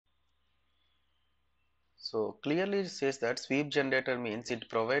So clearly it says that sweep generator means it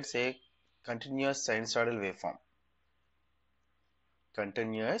provides a continuous sinusoidal waveform.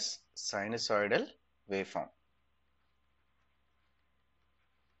 Continuous sinusoidal waveform.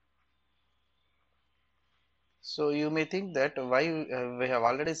 So you may think that why we have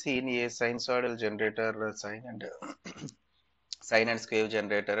already seen a sinusoidal generator, sine and sine and square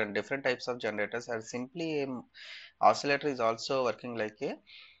generator, and different types of generators are simply a oscillator is also working like a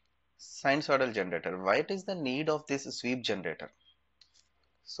sinusoidal generator. Why it is the need of this sweep generator?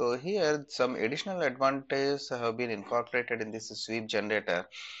 So here some additional advantages have been incorporated in this sweep generator,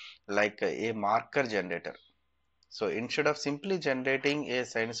 like a marker generator. So instead of simply generating a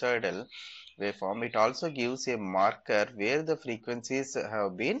sinusoidal waveform, it also gives a marker where the frequencies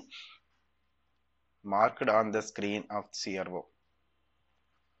have been marked on the screen of CRO.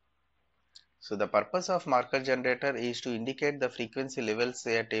 So the purpose of marker generator is to indicate the frequency levels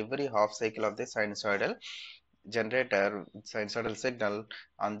at every half cycle of the sinusoidal signal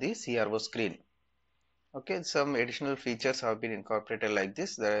on the CRO screen. Okay, some additional features have been incorporated like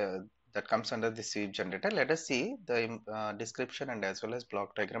this that comes under the sweep generator. Let us see the description and as well as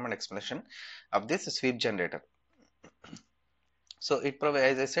block diagram and explanation of this sweep generator. So it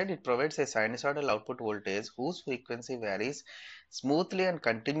provides, as I said, it provides a sinusoidal output voltage whose frequency varies smoothly and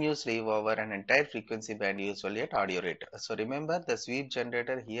continuously over an entire frequency band, usually at audio rate. So remember, the sweep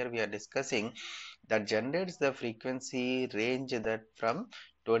generator here we are discussing that generates the frequency range that from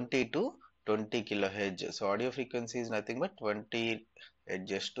 20 to 20 kilohertz. So audio frequency is nothing but 20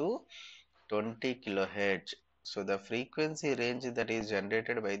 hertz to 20 kilohertz. So the frequency range that is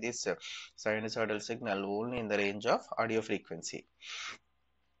generated by this sinusoidal signal only in the range of audio frequency.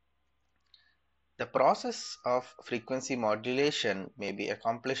 The process of frequency modulation may be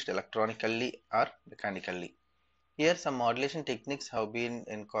accomplished electronically or mechanically. Here some modulation techniques have been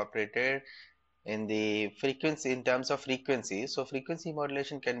incorporated in the frequency in terms of frequency. So frequency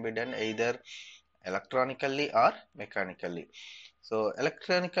modulation can be done either electronically or mechanically. So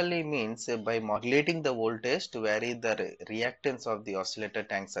electronically means by modulating the voltage to vary the reactance of the oscillator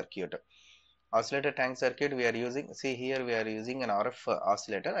tank circuit. Oscillator tank circuit we are using, see here we are using an RF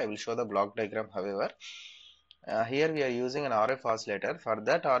oscillator. I will show the block diagram however. Here we are using an RF oscillator. For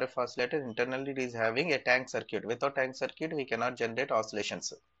that RF oscillator internally it is having a tank circuit. Without tank circuit we cannot generate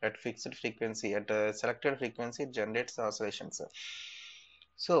oscillations. At fixed frequency, at a selected frequency it generates oscillations.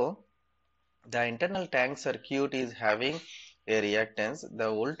 So the internal tank circuit is having a reactance. The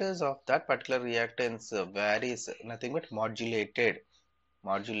voltage of that particular reactance varies, nothing but modulated.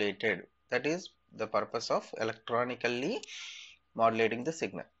 That is the purpose of electronically modulating the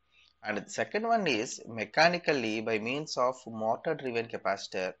signal. And the second one is mechanically by means of motor driven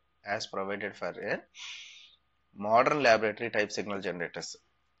capacitor as provided for a modern laboratory type signal generators.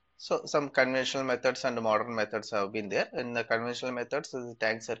 So some conventional methods and modern methods have been there. In the conventional methods, the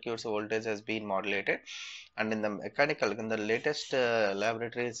tank circuit's voltage has been modulated, and in the mechanical, in the latest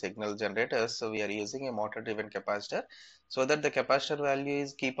laboratory signal generators, so we are using a motor-driven capacitor, so that the capacitor value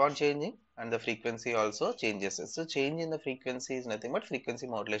is keep on changing and the frequency also changes. So change in the frequency is nothing but frequency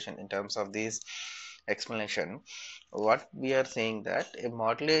modulation in terms of this explanation. What we are saying that a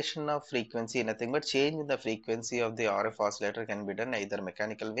modulation of frequency, nothing but change in the frequency of the RF oscillator can be done either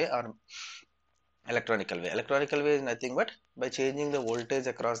mechanical way or electronical way. Electronical way is nothing but by changing the voltage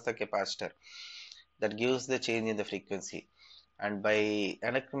across the capacitor, that gives the change in the frequency. And by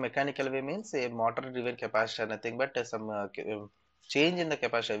mechanical way means a motor driven capacitor, nothing but some change in the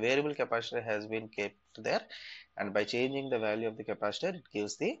capacitor, variable capacitor has been kept there, and by changing the value of the capacitor it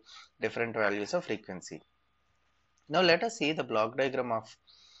gives the different values of frequency. Now let us see the block diagram of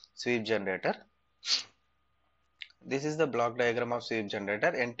sweep generator. This is the block diagram of sweep generator.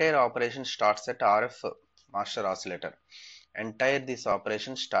 Entire operation starts at RF master oscillator. Entire this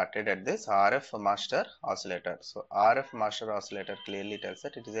operation started at this RF master oscillator. So RF master oscillator clearly tells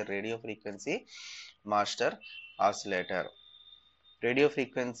that it is a radio frequency master oscillator. Radio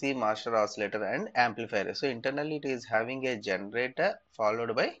frequency master oscillator and amplifier. So internally it is having a generator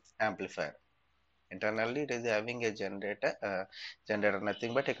followed by amplifier. Internally it is having a generator,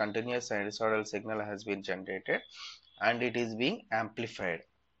 nothing but a continuous sinusoidal signal has been generated and it is being amplified.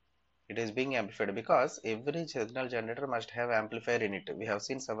 It is being amplified because every signal generator must have amplifier in it. We have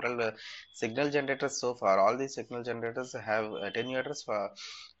seen several signal generators so far. All these signal generators have attenuators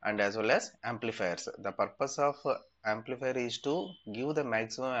and as well as amplifiers. The purpose of amplifier is to give the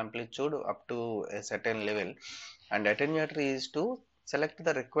maximum amplitude up to a certain level, and attenuator is to select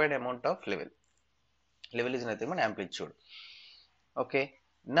the required amount of level. Level is nothing but amplitude. Okay,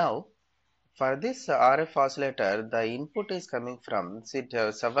 now For this RF oscillator, the input is coming from, see,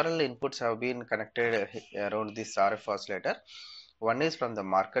 several inputs have been connected around this RF oscillator. One is from the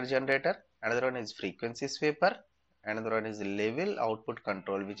marker generator, another one is frequency sweeper, another one is level output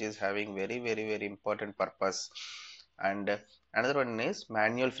control, which is having very important purpose, and another one is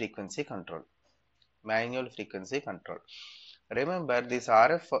manual frequency control. Manual frequency control. Remember, this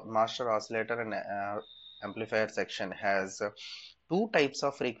RF master oscillator and amplifier section has two types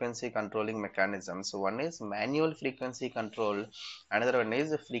of frequency controlling mechanisms. One is manual frequency control, another one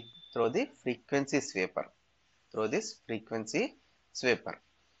is through the frequency sweeper. Through this frequency sweeper.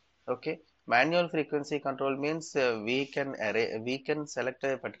 Okay. Manual frequency control means we can select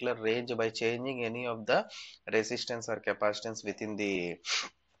a particular range by changing any of the resistance or capacitance within the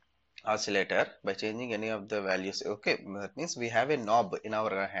oscillator by changing any of the values. Okay, that means we have a knob in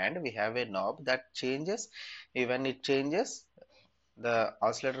our hand. We have a knob that changes. When it changes, the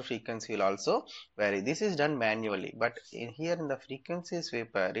oscillator frequency will also vary. This is done manually, but here in the frequency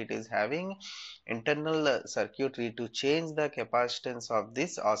sweeper, it is having internal circuitry to change the capacitance of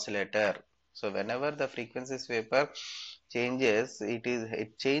this oscillator. So whenever the frequency sweeper changes,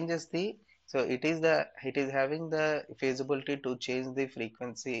 it changes the, so it is having the feasibility to change the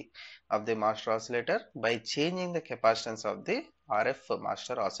frequency of the master oscillator by changing the capacitance of the RF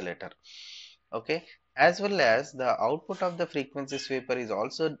master oscillator. Okay, as well as the output of the frequency sweeper is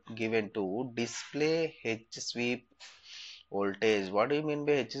also given to display H sweep voltage. What do you mean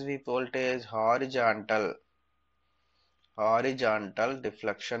by H sweep voltage? Horizontal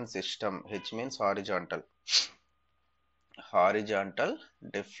deflection system. H means horizontal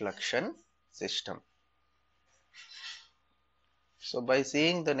deflection system. So by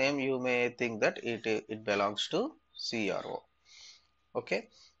seeing the name, you may think that it belongs to CRO. Okay,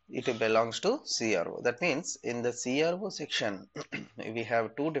 it belongs to CRO. That means in the CRO section, we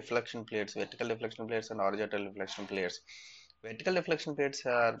have two deflection plates, vertical deflection plates and horizontal deflection plates. Vertical deflection plates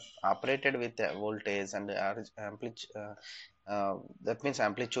are operated with voltage and amplitude. That means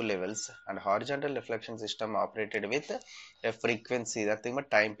amplitude levels, and horizontal deflection system operated with a frequency, that thing,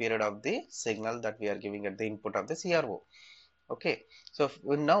 but time period of the signal that we are giving at the input of the CRO. Okay, so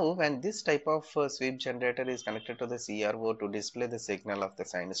now when this type of sweep generator is connected to the CRO to display the signal of the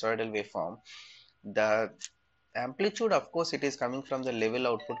sinusoidal waveform, the amplitude, of course, it is coming from the level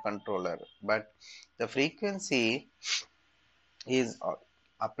output controller, but the frequency is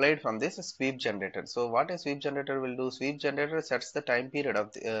applied from this sweep generator. So what a sweep generator will do, sweep generator sets the time period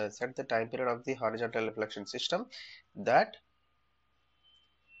of the horizontal deflection system that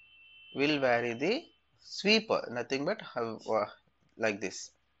will vary the sweep, nothing but like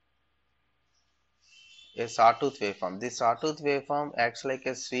this, a sawtooth waveform. This sawtooth waveform acts like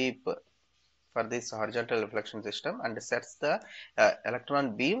a sweep for this horizontal reflection system and sets the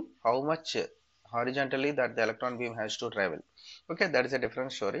electron beam, how much horizontally that the electron beam has to travel. Okay, that is a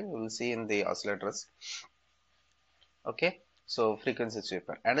different story. We will see in the oscillators. Okay, so frequency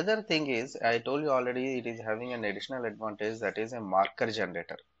sweeper. Another thing is, I told you already, it is having an additional advantage, that is a marker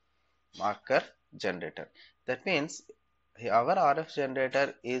generator. Marker generator. That means our RF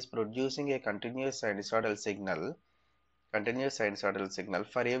generator is producing a continuous sinusoidal signal.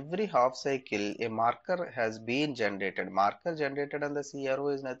 For every half cycle, a marker has been generated. Marker generated on the CRO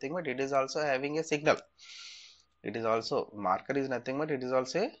is nothing but it is also having a signal. Marker is nothing but it is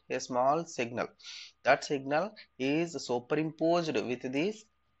also a small signal. That signal is superimposed with this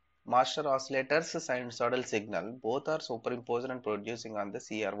master oscillator's sinusoidal signal. Both are superimposed and producing on the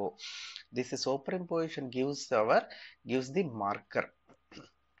CRO. This superimposition gives the marker.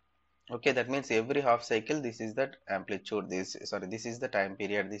 Okay, that means every half cycle, this is the amplitude, this is the time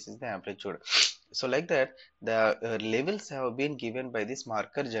period, this is the amplitude. So like that, the levels have been given by this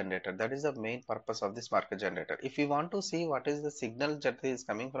marker generator. That is the main purpose of this marker generator. If we want to see what is the signal that is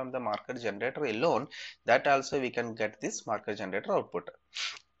coming from the marker generator alone, that also we can get this marker generator output.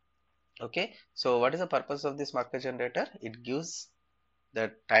 Okay, so what is the purpose of this marker generator? It gives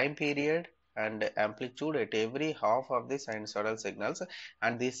the time period and amplitude at every half of the sinusoidal signals,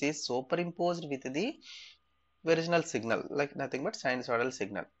 and this is superimposed with the original signal, like nothing but sinusoidal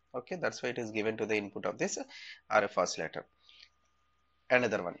signal. Okay, that's why it is given to the input of this RF oscillator.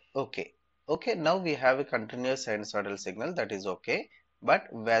 Another one. Okay, now we have a continuous sinusoidal signal, that is okay,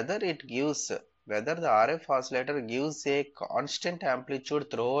 but whether the RF oscillator gives a constant amplitude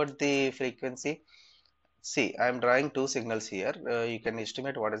throughout the frequency. See, I am drawing two signals here. You can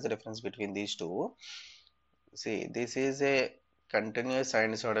estimate what is the difference between these two. See, this is a continuous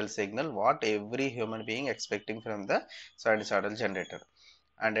sinusoidal signal, what every human being expecting from the sinusoidal generator.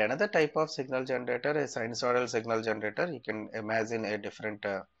 And another type of signal generator, a sinusoidal signal generator, you can imagine a different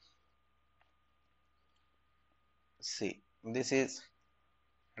See, this is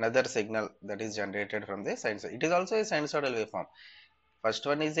another signal that is generated from the sinusoid. It is also a sinusoidal waveform. First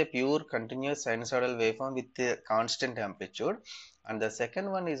one is a pure continuous sinusoidal waveform with a constant amplitude, and the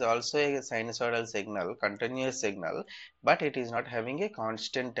second one is also a sinusoidal signal, continuous signal, but it is not having a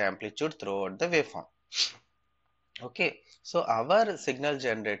constant amplitude throughout the waveform. Okay, so our signal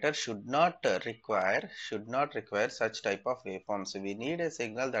generator should not require such type of waveforms. We need a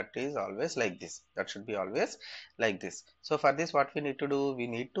signal that is always like this. That should be always like this. So for this, what we need to do? We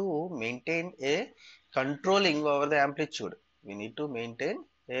need to maintain a controlling over the amplitude. We need to maintain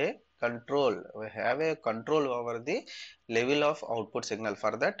a control. We have a control over the level of output signal.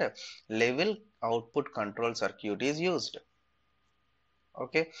 For that, level output control circuit is used.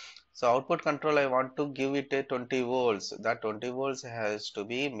 Okay, so output control, I want to give it a 20 volts. That 20 volts has to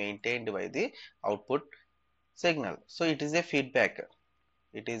be maintained by the output signal. So it is a feedback.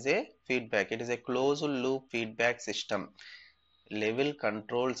 It is a feedback. It is a closed loop feedback system. Level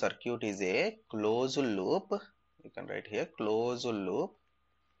control circuit is a closed loop. You can write here closed loop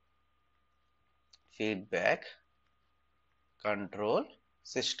feedback control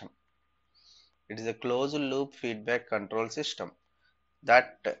system. It is a closed loop feedback control system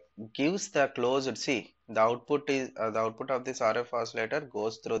that gives the closed. See, the output of this RF oscillator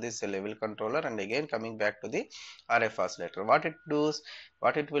goes through this level controller and again coming back to the RF oscillator. What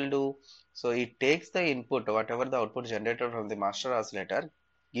it will do, so it takes the input, whatever the output generated from the master oscillator,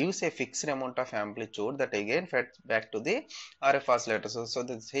 gives a fixed amount of amplitude that again fed back to the RF oscillator. So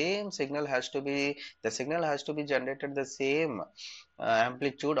the signal has to be generated the same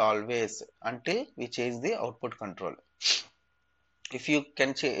amplitude always until we change the output control. If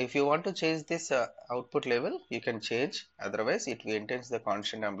you want to change this output level, you can change. Otherwise, it maintains the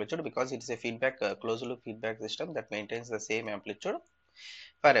constant amplitude because it is a closed loop feedback system that maintains the same amplitude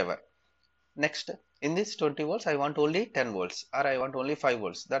forever. Next, in this 20 volts, I want only 10 volts or I want only 5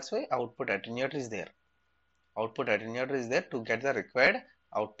 volts. That's why output attenuator is there. Output attenuator is there to get the required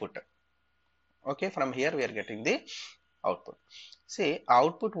output. Okay, from here we are getting the output. See,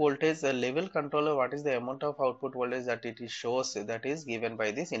 output voltage, the level controller, what is the amount of output voltage that it shows, that is given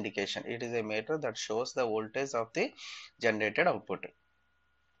by this indication. It is a meter that shows the voltage of the generated output.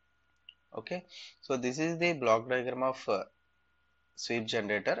 Okay, so this is the block diagram of sweep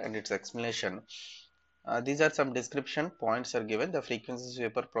generator and its explanation. These are some description points are given. The frequency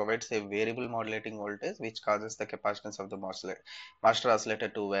sweeper provides a variable modulating voltage which causes the capacitance of the master oscillator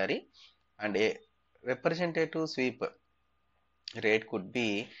to vary, and a representative sweep rate could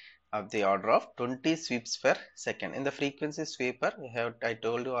be of the order of 20 sweeps per second. In the frequency sweeper, I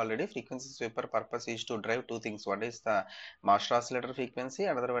told you already, frequency sweeper purpose is to drive two things. One is the master oscillator frequency,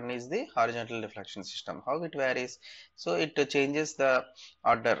 another one is the horizontal deflection system. How it varies? So it changes the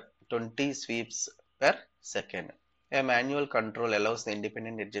order 20 sweeps per second. A manual control allows the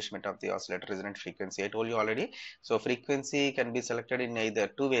independent adjustment of the oscillator resonant frequency. I told you already. So frequency can be selected in either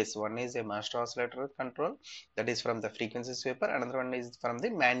two ways. One is a master oscillator control, that is from the frequency sweeper. Another one is from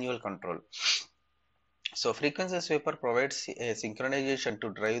the manual control. So frequency sweeper provides a synchronization to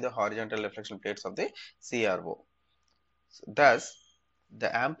drive the horizontal reflection plates of the CRO. Thus,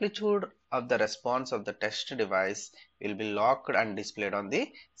 the amplitude of the response of the test device will be locked and displayed on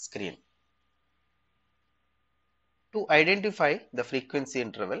the screen. To identify the frequency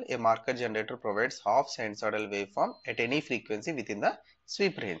interval, a marker generator provides half sinusoidal waveform at any frequency within the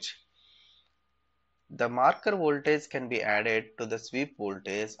sweep range. The marker voltage can be added to the sweep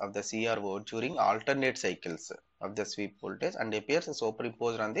voltage of the CRO during alternate cycles of the sweep voltage and appears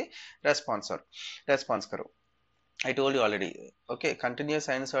superimposed on the response curve. I told you already. Okay, continuous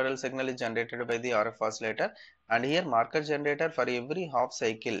sinusoidal signal is generated by the RF oscillator, and here marker generator for every half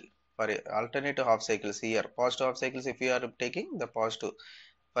cycle, for alternative half cycles, here positive half cycles, if you are taking the positive,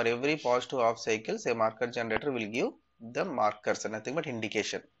 for every positive half cycles a marker generator will give the markers, nothing but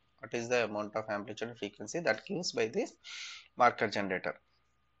indication. What is the amount of amplitude and frequency that gives by this marker generator.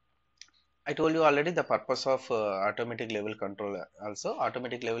 I told you already the purpose of automatic level control. Also,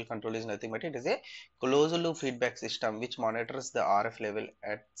 automatic level control is nothing but it is a closed loop feedback system which monitors the RF level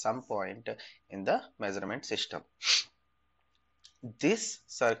at some point in the measurement system. This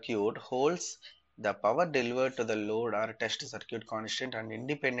circuit holds the power delivered to the load or test circuit constant and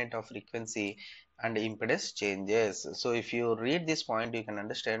independent of frequency and impedance changes. So if you read this point, you can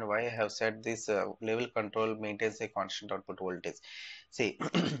understand why I have said this level control maintains a constant output voltage. See,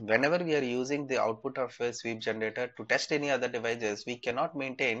 whenever we are using the output of a sweep generator to test any other devices, we cannot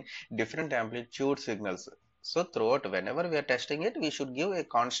maintain different amplitude signals. So throughout, whenever we are testing it, we should give a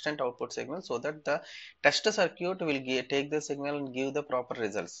constant output signal so that the test circuit will take the signal and give the proper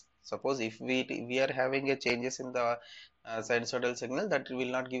results. Suppose if we are having a changes in the sinusoidal signal, that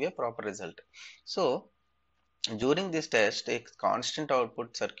will not give a proper result. So during this test, a constant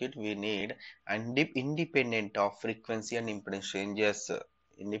output circuit we need, and independent of frequency and impedance changes,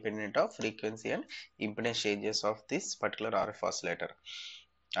 independent of frequency and impedance changes of this particular RF oscillator.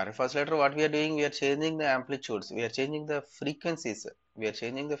 RF oscillator, what we are doing, we are changing the amplitudes, we are changing the frequencies, we are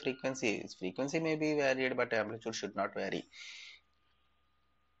changing the frequencies. Frequency may be varied, but amplitude should not vary.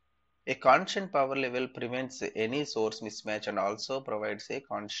 A constant power level prevents any source mismatch and also provides a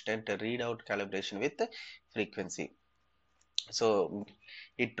constant readout calibration with frequency. So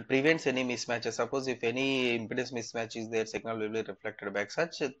it prevents any mismatches. Suppose if any impedance mismatch is there, signal will be reflected back.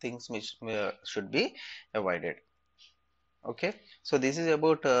 Such things which should be avoided. Okay, so this is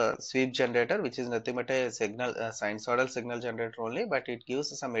about sweep generator, which is nothing but a signal, sinusoidal signal generator only, but it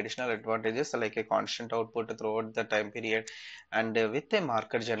gives some additional advantages like a constant output throughout the time period, and with a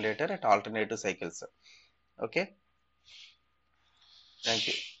marker generator at alternative cycles. Okay, thank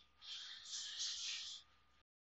you.